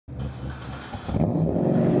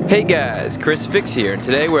Hey guys, Chris Fix here, and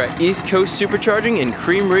today we're at East Coast Supercharging in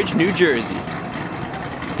Cream Ridge, New Jersey.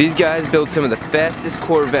 These guys build some of the fastest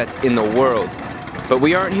Corvettes in the world. But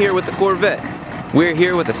we aren't here with the Corvette. We're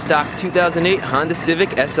here with a stock 2008 Honda Civic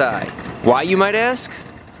Si. Why, you might ask?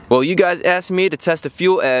 Well, you guys asked me to test a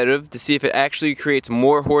fuel additive to see if it actually creates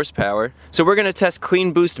more horsepower, so we're going to test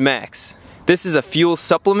CleanBoost Maxx. This is a fuel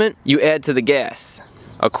supplement you add to the gas.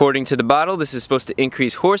 According to the bottle, this is supposed to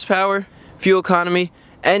increase horsepower, fuel economy,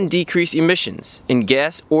 and decrease emissions in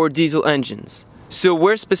gas or diesel engines. So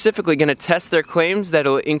we're specifically going to test their claims that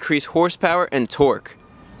it'll increase horsepower and torque.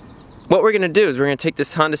 What we're going to do is we're going to take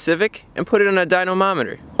this Honda Civic and put it on a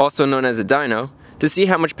dynamometer, also known as a dyno, to see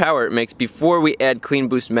how much power it makes before we add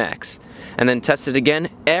CleanBoost Maxx, and then test it again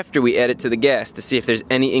after we add it to the gas to see if there's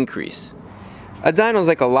any increase. A dyno is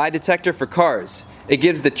like a lie detector for cars. It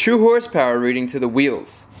gives the true horsepower reading to the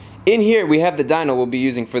wheels. In here we have the dyno we'll be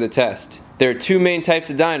using for the test. There are two main types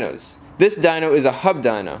of dynos. This dyno is a hub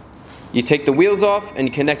dyno. You take the wheels off and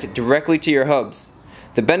you connect it directly to your hubs.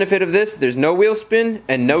 The benefit of this, there's no wheel spin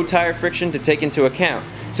and no tire friction to take into account.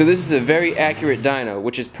 So this is a very accurate dyno,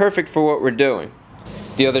 which is perfect for what we're doing.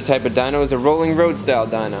 The other type of dyno is a rolling road style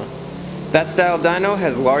dyno. That style dyno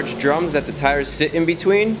has large drums that the tires sit in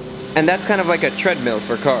between, and that's kind of like a treadmill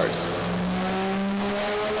for cars.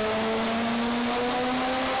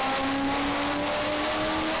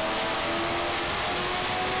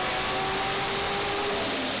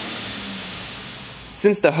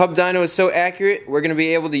 Since the hub dyno is so accurate, we're going to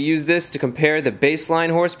be able to use this to compare the baseline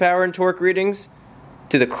horsepower and torque readings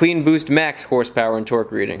to the CleanBoost Maxx horsepower and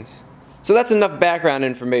torque readings. So that's enough background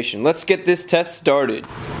information. Let's get this test started.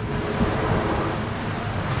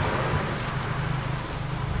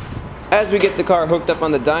 As we get the car hooked up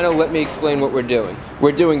on the dyno, let me explain what we're doing.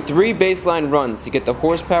 We're doing 3 baseline runs to get the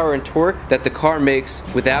horsepower and torque that the car makes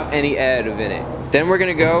without any additive in it. Then we're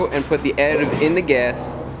going to go and put the additive in the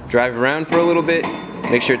gas, drive around for a little bit,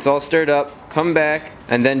 make sure it's all stirred up, come back,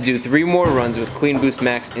 and then do 3 more runs with CleanBoost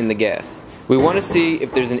Maxx in the gas. We want to see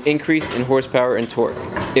if there's an increase in horsepower and torque.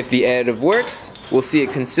 If the additive works, we'll see a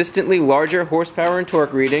consistently larger horsepower and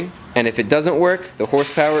torque reading, and if it doesn't work, the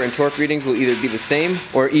horsepower and torque readings will either be the same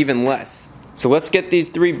or even less. So let's get these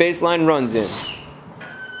 3 baseline runs in.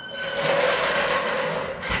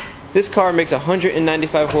 This car makes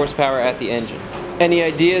 195 horsepower at the engine. Any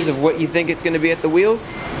ideas of what you think it's going to be at the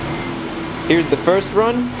wheels? Here's the first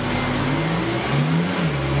run.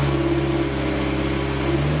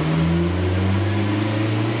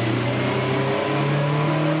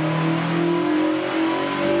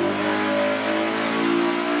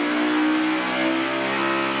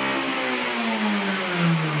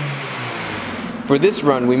 For this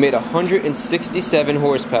run, we made 167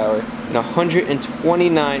 horsepower and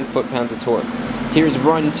 129 foot-pounds of torque. Here's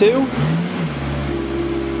run 2.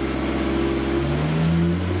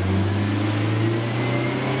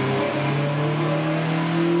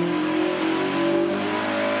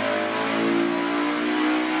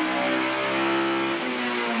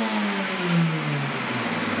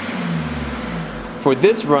 For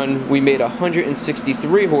this run, we made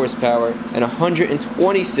 163 horsepower and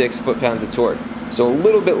 126 foot-pounds of torque, so a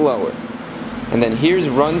little bit lower. And then here's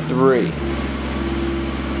run 3.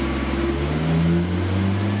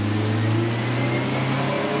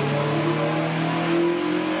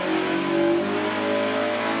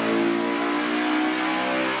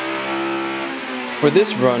 For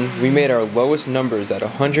this run, we made our lowest numbers at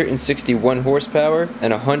 161 horsepower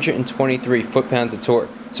and 123 foot-pounds of torque.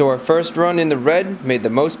 So our first run in the red made the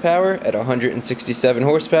most power at 167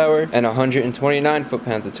 horsepower and 129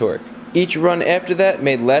 foot-pounds of torque. Each run after that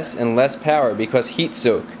made less and less power because heat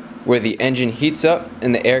soak, where the engine heats up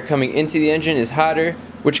and the air coming into the engine is hotter,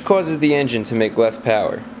 which causes the engine to make less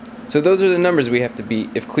power. So those are the numbers we have to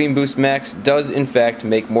beat if CleanBoost Maxx does in fact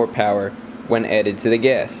make more power when added to the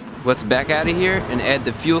gas. Let's back out of here and add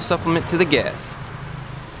the fuel supplement to the gas.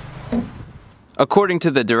 According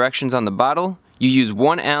to the directions on the bottle, you use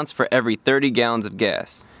 1 ounce for every 30 gallons of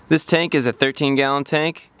gas. This tank is a 13-gallon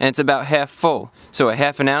tank, and it's about half full, so a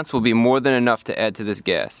half an ounce will be more than enough to add to this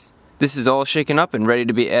gas. This is all shaken up and ready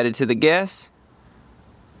to be added to the gas,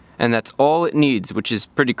 and that's all it needs, which is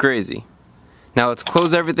pretty crazy. Now let's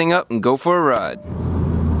close everything up and go for a ride.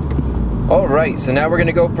 Alright, so now we're going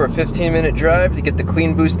to go for a 15-minute drive to get the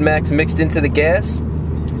CleanBoost Maxx mixed into the gas.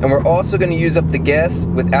 And we're also going to use up the gas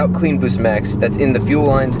without CleanBoost Maxx that's in the fuel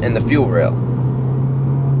lines and the fuel rail.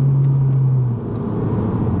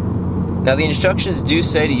 Now the instructions do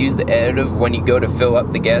say to use the additive when you go to fill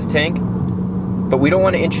up the gas tank, but we don't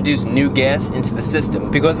want to introduce new gas into the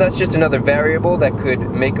system because that's just another variable that could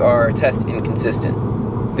make our test inconsistent.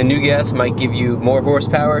 the new gas might give you more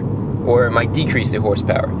horsepower or it might decrease the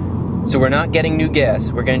horsepower. So we're not getting new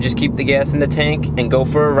gas. We're gonna just keep the gas in the tank and go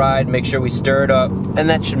for a ride, make sure we stir it up, and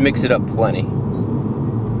that should mix it up plenty.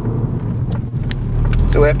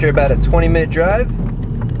 So after about a 20-minute drive,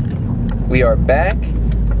 we are back,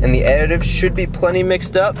 and the additive should be plenty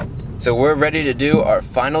mixed up, so we're ready to do our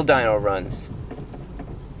final dyno runs.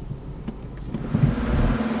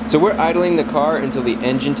 So we're idling the car until the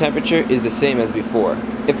engine temperature is the same as before.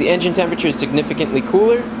 If the engine temperature is significantly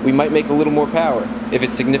cooler, we might make a little more power. If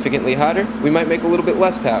it's significantly hotter, we might make a little bit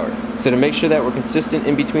less power. So to make sure that we're consistent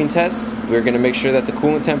in between tests, we're going to make sure that the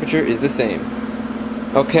coolant temperature is the same.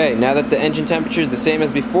 Okay, now that the engine temperature is the same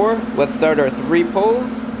as before, let's start our 3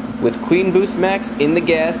 poles with CleanBoost Maxx in the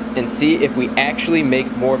gas and see if we actually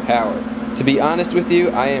make more power. To be honest with you,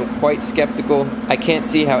 I am quite skeptical. I can't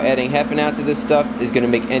see how adding half an ounce of this stuff is going to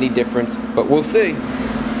make any difference, but we'll see.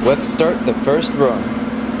 Let's start the first run.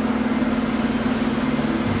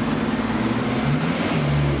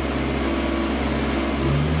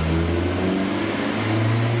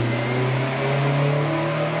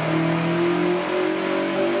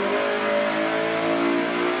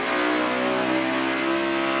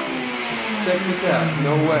 Check this out,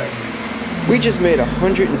 no way. We just made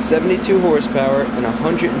 172 horsepower and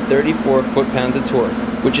 134 foot-pounds of torque,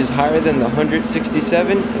 which is higher than the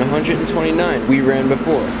 167 and 129 we ran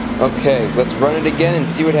before. Okay, let's run it again and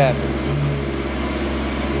see what happens.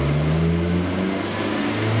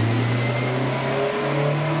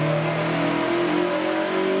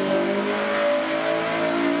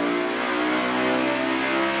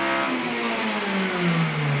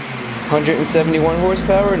 "171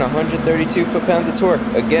 horsepower and 132 foot-pounds of torque.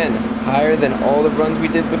 Again, higher than all the runs we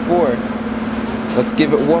did before. Let's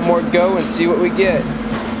give it one more go and see what we get.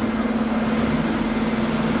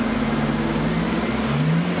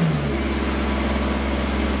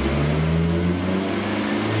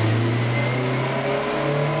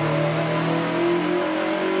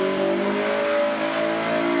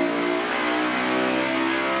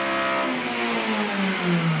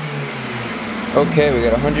 Okay, we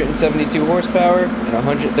got 172 horsepower and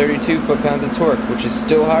 132 foot-pounds of torque, which is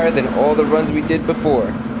still higher than all the runs we did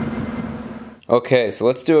before. Okay, so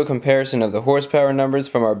let's do a comparison of the horsepower numbers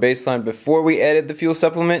from our baseline before we added the fuel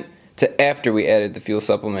supplement to after we added the fuel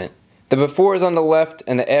supplement. The before is on the left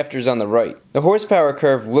and the after is on the right. The horsepower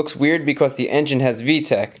curve looks weird because the engine has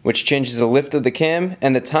VTEC, which changes the lift of the cam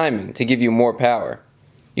and the timing to give you more power.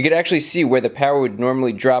 You could actually see where the power would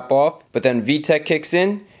normally drop off, but then VTEC kicks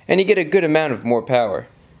in and you get a good amount of more power.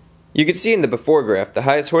 You can see in the before graph the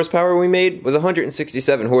highest horsepower we made was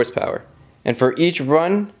 167 horsepower, and for each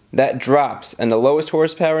run that drops and the lowest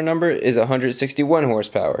horsepower number is 161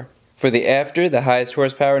 horsepower. For the after, the highest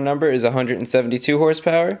horsepower number is 172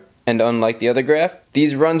 horsepower, and unlike the other graph,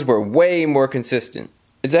 these runs were way more consistent.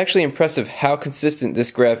 It's actually impressive how consistent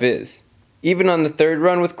this graph is. Even on the third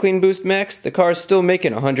run with CleanBoost Maxx, the car is still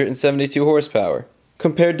making 172 horsepower,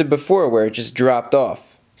 compared to before where it just dropped off.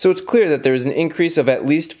 So it's clear that there is an increase of at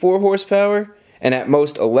least 4 horsepower and at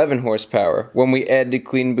most 11 horsepower when we added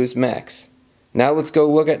CleanBoost Maxx. Now let's go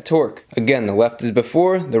look at torque. Again, the left is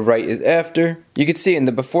before, the right is after. You can see in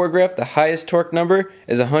the before graph the highest torque number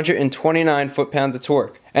is 129 foot-pounds of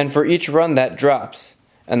torque, and for each run that drops,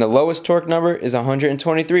 and the lowest torque number is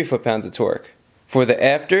 123 foot-pounds of torque. For the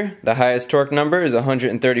after, the highest torque number is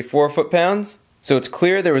 134 foot-pounds, so it's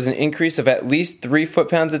clear there was an increase of at least 3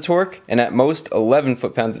 foot-pounds of torque and at most 11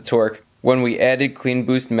 foot-pounds of torque when we added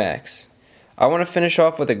CleanBoost Maxx. I want to finish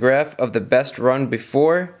off with a graph of the best run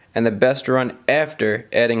before and the best run after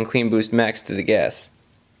adding CleanBoost Maxx to the gas.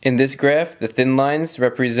 In this graph, the thin lines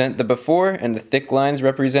represent the before and the thick lines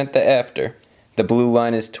represent the after. The blue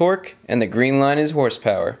line is torque and the green line is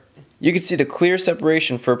horsepower. You can see the clear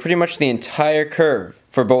separation for pretty much the entire curve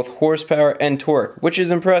for both horsepower and torque, which is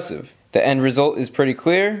impressive. The end result is pretty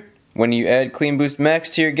clear. When you add CleanBoost Maxx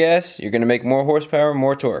to your gas, you're going to make more horsepower,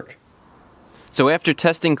 more torque. So after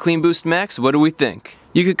testing CleanBoost Maxx, what do we think?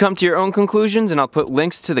 You could come to your own conclusions, and I'll put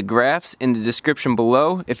links to the graphs in the description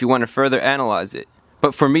below if you want to further analyze it.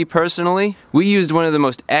 But for me personally, we used one of the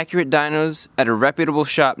most accurate dynos at a reputable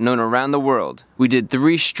shop known around the world. We did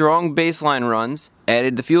 3 strong baseline runs,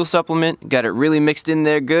 added the fuel supplement, got it really mixed in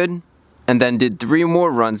there good, and then did 3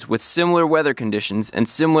 more runs with similar weather conditions and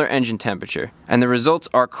similar engine temperature, and the results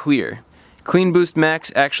are clear. CleanBoost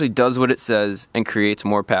Maxx actually does what it says and creates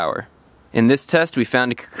more power. In this test, we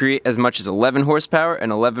found it could create as much as 11 horsepower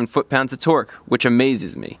and 11 foot-pounds of torque, which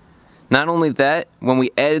amazes me. Not only that, when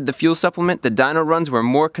we added the fuel supplement, the dyno runs were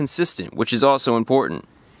more consistent, which is also important.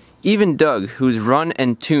 Even Doug, who's run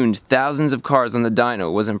and tuned thousands of cars on the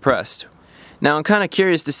dyno, was impressed. Now I'm kind of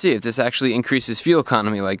curious to see if this actually increases fuel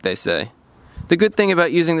economy like they say. The good thing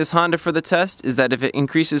about using this Honda for the test is that if it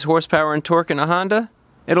increases horsepower and torque in a Honda,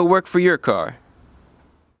 it'll work for your car.